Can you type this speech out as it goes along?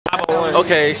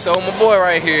Okay, so my boy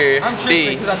right here,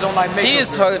 D, he is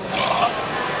talking.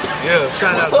 Yeah,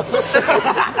 shout out.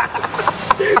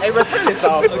 Hey, return this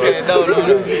off. Okay, no.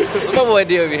 So my boy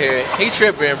D over here, he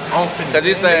tripping because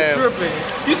he's saying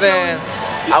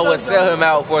I would sell him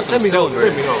out for some silver.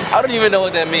 I don't even know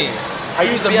what that means. I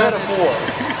use the metaphor.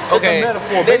 Okay,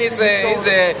 then he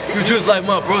said, you just like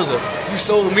my brother. You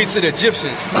sold me to the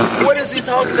Egyptians. What is he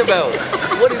talking about?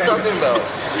 What is he talking about?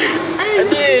 And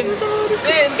then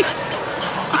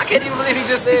I can't even believe he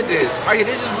just said this. Right here,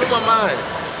 this just blew my mind.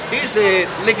 He said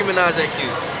Nicki Minaj ain't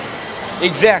cute.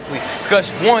 Exactly,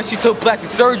 because one, she took plastic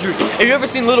surgery. Have you ever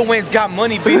seen Lil Wayne's Got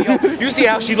Money video? You see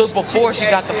how she looked before she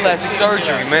got the plastic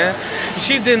surgery, man.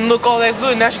 She didn't look all that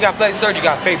good. Now she got plastic surgery,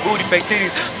 got fake booty, fake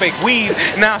titties, fake weave.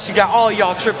 Now she got all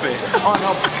y'all tripping.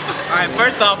 Alright,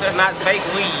 first off, that's not fake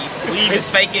weave. Weave is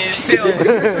fake as silk.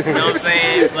 You know what I'm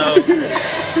saying? So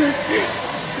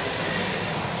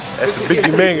That's a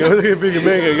Biggie Manga. Look at Biggie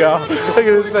Manga, y'all. Look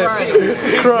at this thing.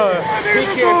 Crying. Be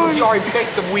careful, she already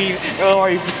faked the weave.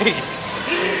 Already faked.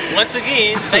 once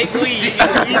again, fake weave.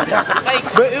 Weave is fake.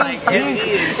 But it's pink.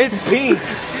 It's pink.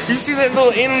 You see that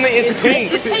little end? It's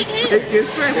pink. It's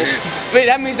fake. Man,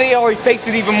 that means they already faked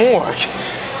it even more.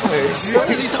 What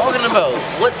is he talking about?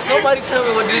 What? Somebody tell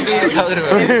me what this dude is talking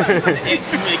about.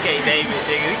 Communicate, David.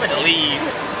 Nigga, we better leave.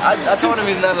 I told him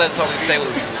he's not allowed to talk. Stay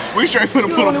with me. We straight finna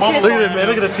put a bubble. Look at that man.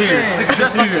 Look at the tears.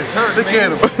 Look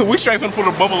at him. We straight finna put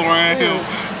a bubble around him.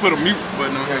 Put a mute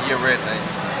button on here. Your red thing.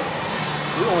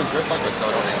 We don't dress like a throw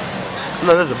on it.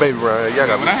 No, that's a baby around here. Y'all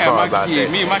gotta when I have my kid,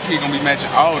 me and my kid gonna be matching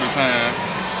all the time.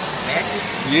 Matching?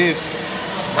 Yes.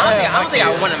 I don't think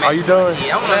I want to match. Are you done?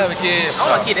 I want to have a kid. I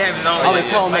want a kid to have his own. I would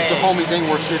tell him that your homies ain't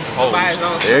worth shit to hoes.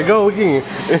 There you go again.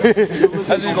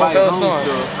 That's just gonna tell us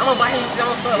something. I'm gonna buy him his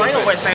own stuff. I ain't gonna wear the same